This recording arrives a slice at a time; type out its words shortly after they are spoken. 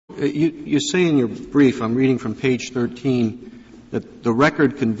You say in your brief, I'm reading from page 13, that the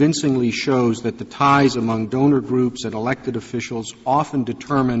record convincingly shows that the ties among donor groups and elected officials often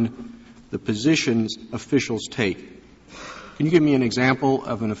determine the positions officials take. Can you give me an example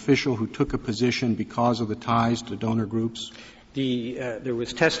of an official who took a position because of the ties to donor groups? There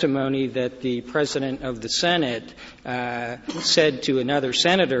was testimony that the President of the Senate said to another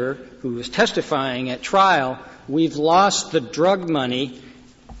senator who was testifying at trial, "We've lost the drug money.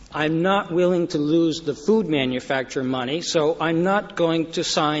 I'm not willing to lose the food manufacturer money, so I'm not going to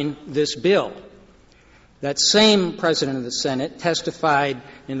sign this bill." That same President of the Senate testified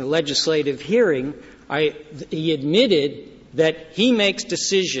in the legislative hearing. He admitted that he makes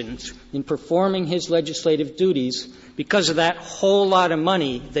decisions in performing his legislative duties because of that whole lot of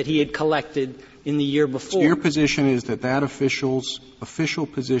money that he had collected in the year before. So your position is that official's official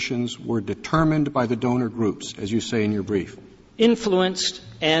positions were determined by the donor groups, as you say in your brief? Influenced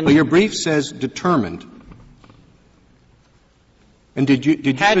and... But your brief says determined. And did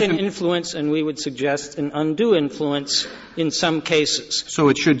you had an influence, and we would suggest an undue influence in some cases. So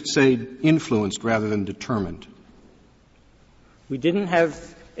it should say influenced rather than determined. We didn't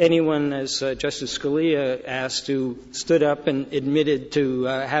have anyone, as Justice Scalia asked, who stood up and admitted to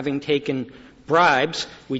having taken bribes. We